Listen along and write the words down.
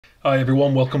Hi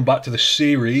everyone, welcome back to the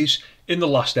series. In the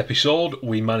last episode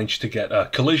we managed to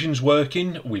get collisions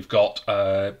working. We've got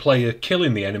a player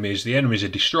killing the enemies are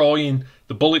destroying,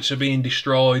 the bullets are being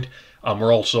destroyed, and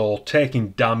we're also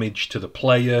taking damage to the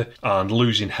player and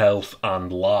losing health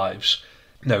and lives.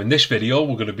 Now in this video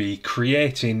we're going to be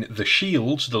creating the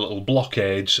shields, the little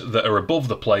blockades that are above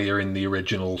the player in the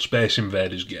original Space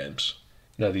Invaders games.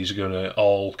 Now these are going to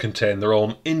all contain their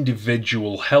own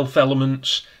individual health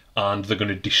elements, and they're going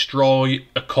to destroy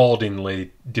accordingly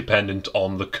dependent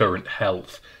on the current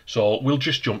health. So we'll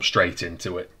just jump straight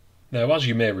into it. Now as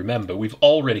you may remember, we've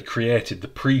already created the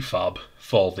prefab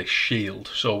for this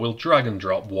shield, so we'll drag and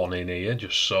drop one in here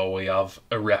just so we have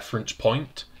a reference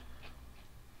point.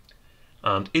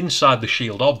 And inside the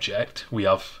shield object we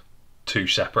have two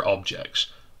separate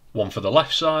objects, one for the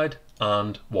left side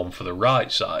and one for the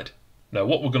right side. Now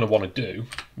what we're going to want to do,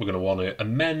 we're going to want to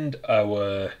amend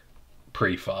our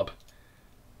prefab.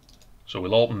 So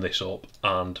we'll open this up,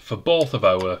 and for both of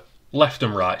our left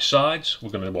and right sides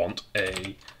we're going to want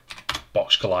a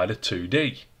box collider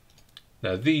 2D.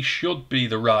 Now these should be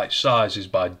the right sizes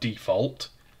by default.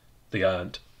 They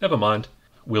aren't. Never mind.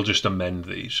 We'll just amend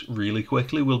these really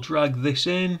quickly. We'll drag this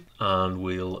in and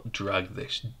we'll drag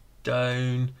this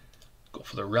down. Go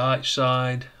for the right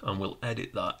side and we'll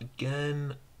edit that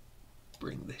again.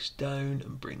 Bring this down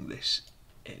and bring this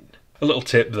in. A little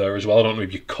tip there as well, I don't know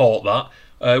if you caught that.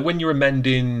 When you're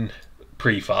amending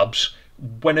prefabs,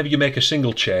 whenever you make a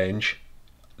single change,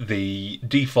 the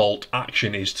default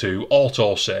action is to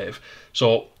autosave.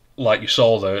 So, like you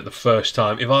saw there the first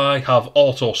time, if I have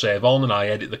autosave on and I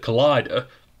edit the collider,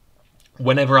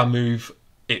 whenever I move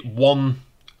it on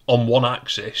one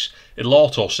axis, it'll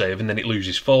autosave and then it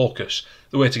loses focus.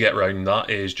 The way to get around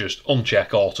that is just uncheck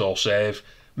autosave,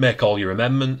 make all your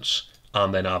amendments,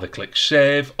 and then either click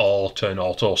save or turn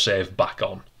autosave back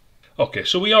on. Okay,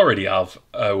 so we already have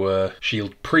our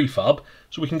shield prefab,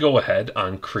 so we can go ahead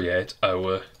and create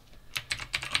our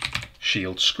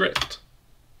shield script.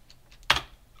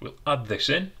 We'll add this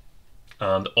in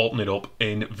and open it up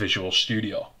in Visual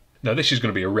Studio. Now this is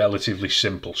going to be a relatively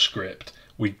simple script.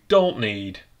 We don't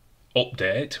need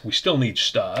update, we still need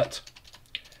start,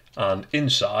 and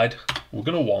inside we're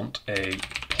going to want a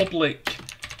public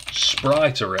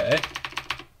sprite array,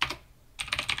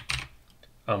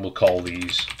 and we'll call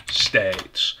these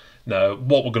states. Now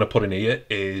what we're going to put in here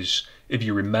is, if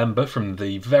you remember from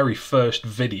the very first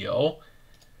video,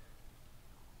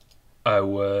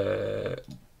 our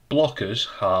blockers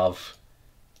have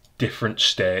different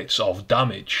states of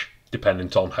damage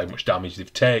dependent on how much damage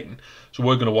they've taken. So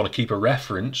we're going to want to keep a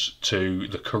reference to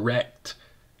the correct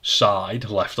side,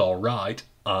 left or right,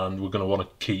 and we're going to want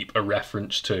to keep a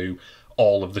reference to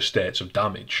all of the states of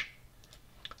damage.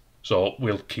 So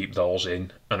we'll keep those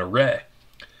in an array.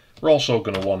 We're also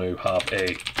going to want to have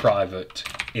a private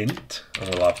int, and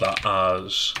we'll have that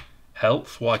as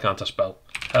health. Why can't I spell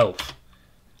health?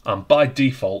 And by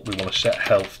default we want to set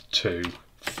health to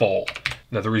 4.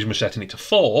 Now the reason we're setting it to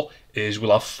 4 is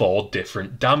we'll have 4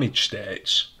 different damage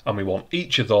states, and we want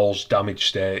each of those damage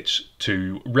states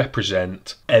to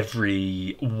represent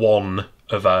every one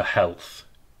of our health,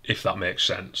 if that makes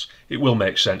sense. It will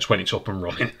make sense when it's up and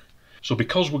running. So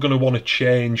because we're going to want to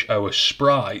change our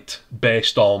sprite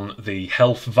based on the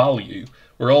health value,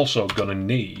 we're also going to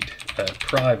need a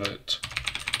private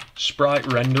sprite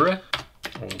renderer.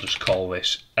 We'll just call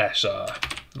this SR,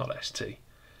 not ST.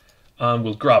 And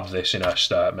we'll grab this in our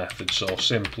start method, so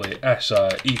simply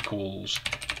SR equals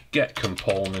get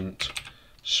component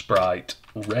sprite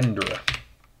renderer.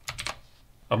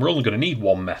 And we're only going to need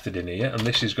one method in here, and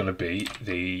this is going to be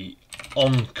the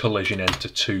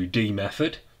onCollisionEnter2D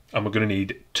method. And we're going to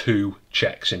need 2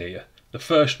 checks in here. The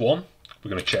first one, we're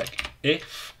going to check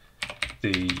if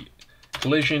the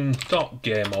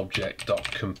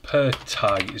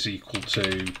collision.gameObject.compareTag is equal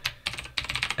to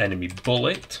enemy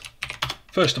bullet.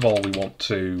 First of all, we want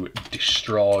to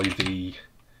destroy the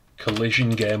collision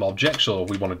game object, so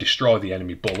we want to destroy the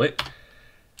enemy bullet.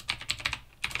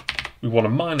 We want to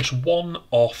 -1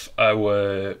 off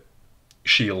our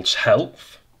shield's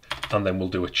health, and then we'll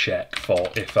do a check for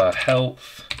if our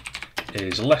health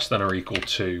is less than or equal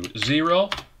to 0.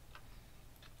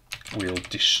 We'll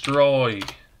destroy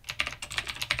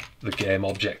the game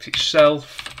object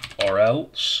itself, or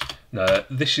else. Now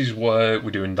this is where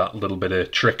we're doing that little bit of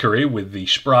trickery with the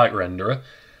sprite renderer.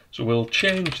 So we'll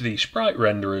change the sprite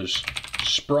renderer's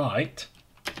sprite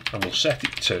and we'll set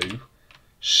it to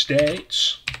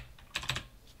states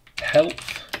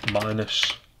health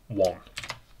 -1.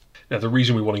 Now the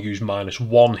reason we want to use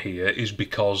 -1 here is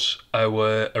because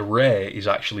our array is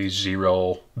actually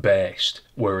 0 based,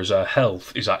 whereas our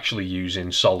health is actually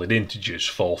using solid integers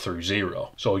 4 through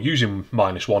 0. So using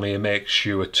 -1 here makes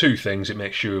sure two things. It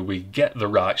makes sure we get the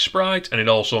right sprite, and it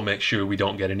also makes sure we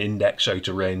don't get an index out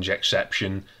of range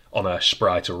exception on our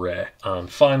sprite array.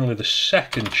 And finally, the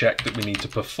second check that we need to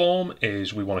perform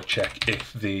is we want to check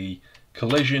if the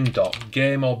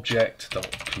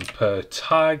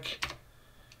collision.gameObject.compareTag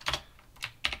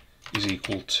is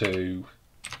equal to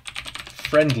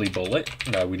friendly bullet.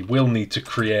 Now we will need to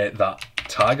create that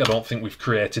tag. I don't think we've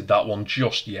created that one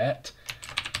just yet.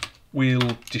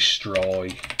 We'll destroy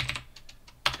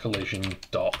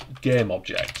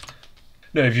collision.gameObject.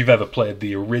 Now if you've ever played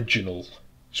the original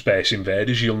Space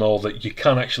Invaders, you'll know that you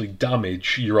can actually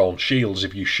damage your own shields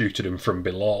if you shoot at them from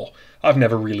below. I've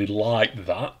never really liked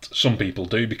that. Some people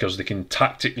do because they can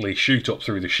tactically shoot up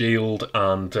through the shield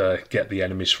and get the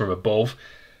enemies from above.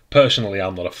 Personally,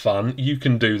 I'm not a fan. You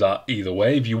can do that either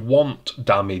way. If you want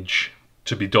damage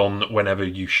to be done whenever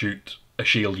you shoot a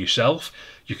shield yourself,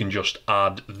 you can just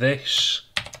add this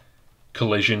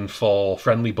collision for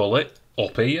friendly bullet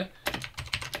up here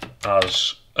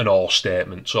as an or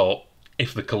statement. So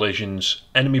if the collision's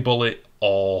enemy bullet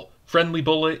or friendly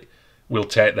bullet, we'll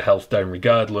take the health down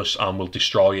regardless and we'll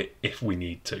destroy it if we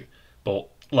need to. But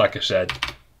like I said,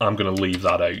 I'm going to leave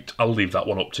that out. I'll leave that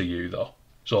one up to you though.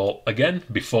 So again,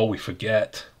 before we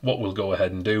forget, what we'll go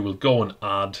ahead and do, we'll go and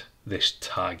add this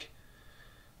tag.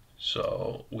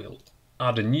 So we'll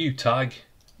add a new tag,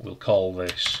 we'll call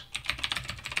this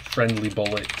friendly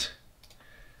bullet,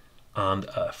 and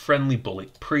a friendly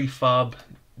bullet prefab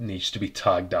needs to be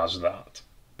tagged as that.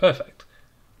 Perfect.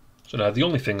 So now the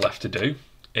only thing left to do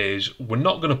is we're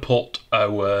not going to put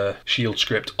our shield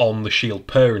script on the shield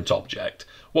parent object.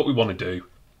 What we want to do,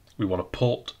 we want to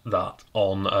put that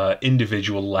on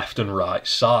individual left and right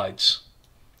sides.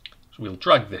 So we'll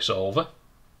drag this over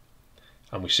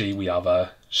and we see we have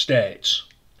our states.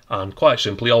 And quite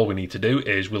simply all we need to do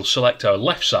is we'll select our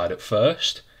left side at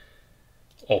first,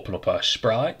 open up our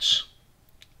sprites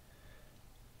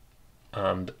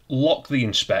and lock the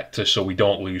inspector so we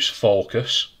don't lose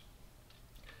focus.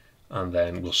 And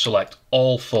then we'll select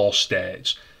all 4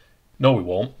 states. No, we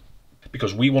won't,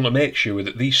 because we want to make sure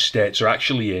that these states are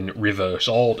actually in reverse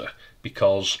order,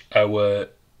 because our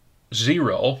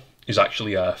 0 is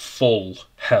actually a full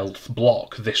health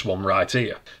block, this one right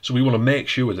here. So we want to make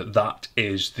sure that that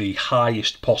is the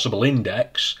highest possible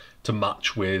index to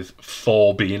match with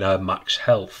 4 being our max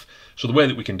health. So the way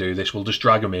that we can do this, we'll just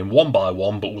drag them in one by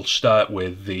one, but we'll start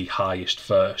with the highest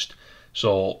first.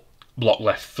 So block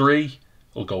left 3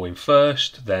 will go in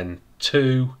first, then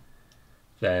 2,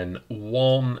 then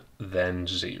 1, then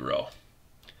 0.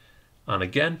 And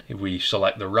again, if we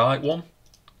select the right one,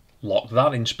 lock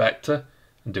that inspector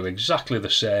and do exactly the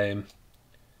same.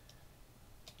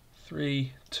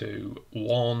 3, 2,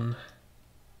 1,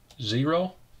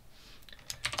 0.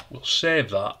 We'll save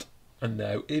that, and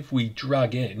now if we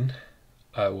drag in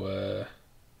our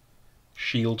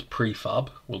shield prefab,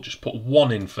 we'll just put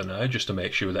 1 in for now just to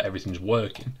make sure that everything's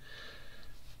working.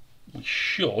 We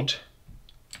should,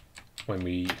 when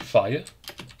we fire,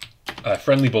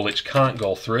 friendly bullets can't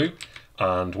go through,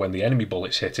 and when the enemy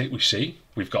bullets hit it, we see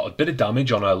we've got a bit of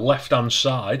damage on our left hand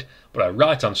side, but our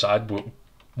right hand side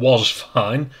was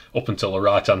fine up until the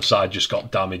right hand side just got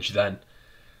damaged then.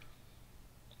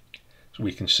 So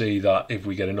we can see that if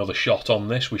we get another shot on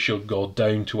this, we should go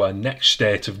down to our next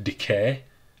state of decay,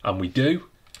 and we do,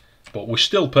 but we're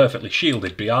still perfectly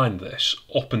shielded behind this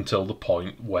up until the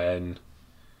point when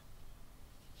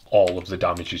all of the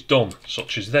damage is done,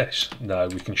 such as this. Now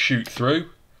we can shoot through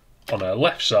on our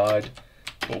left side,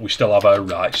 but we still have our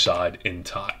right side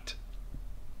intact.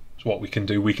 So what we can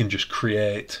do, we can just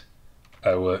create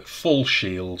our full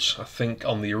shields. I think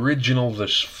on the original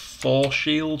there's 4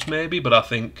 shields maybe, but I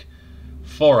think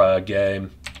for our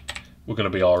game we're going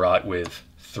to be alright with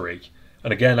 3.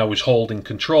 And again, I was holding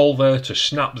control there to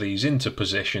snap these into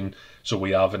position so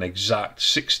we have an exact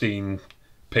 16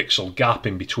 pixel gap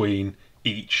in between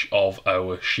each of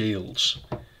our shields.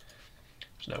 So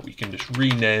now we can just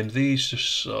rename these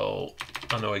just so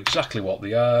I know exactly what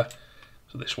they are.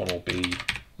 So this one will be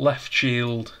left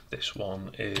shield, this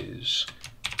one is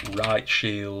right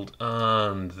shield,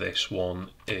 and this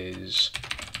one is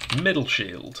middle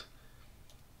shield.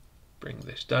 Bring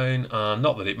this down, and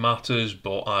not that it matters,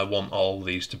 but I want all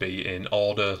these to be in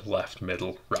order, left,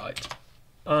 middle, right.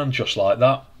 And just like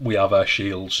that, we have our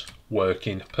shields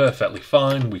working perfectly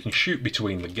fine. We can shoot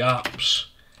between the gaps,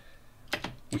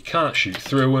 we can't shoot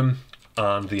through them,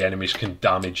 and the enemies can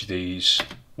damage these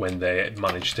when they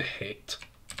manage to hit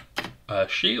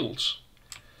shields.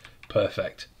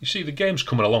 Perfect. You see, the game's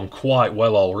coming along quite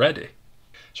well already.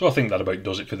 So I think that about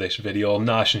does it for this video.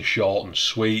 Nice and short and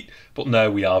sweet, but now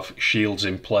we have shields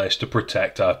in place to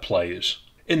protect our players.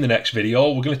 In the next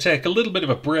video, we're going to take a little bit of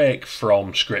a break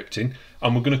from scripting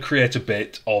and we're going to create a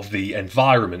bit of the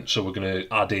environment. So we're going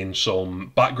to add in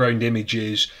some background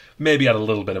images, maybe add a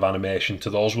little bit of animation to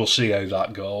those. We'll see how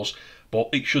that goes. But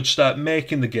it should start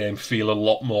making the game feel a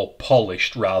lot more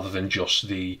polished rather than just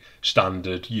the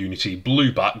standard Unity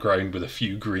blue background with a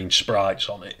few green sprites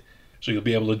on it. So you'll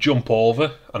be able to jump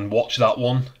over and watch that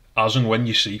one as and when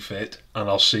you see fit, and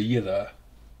I'll see you there.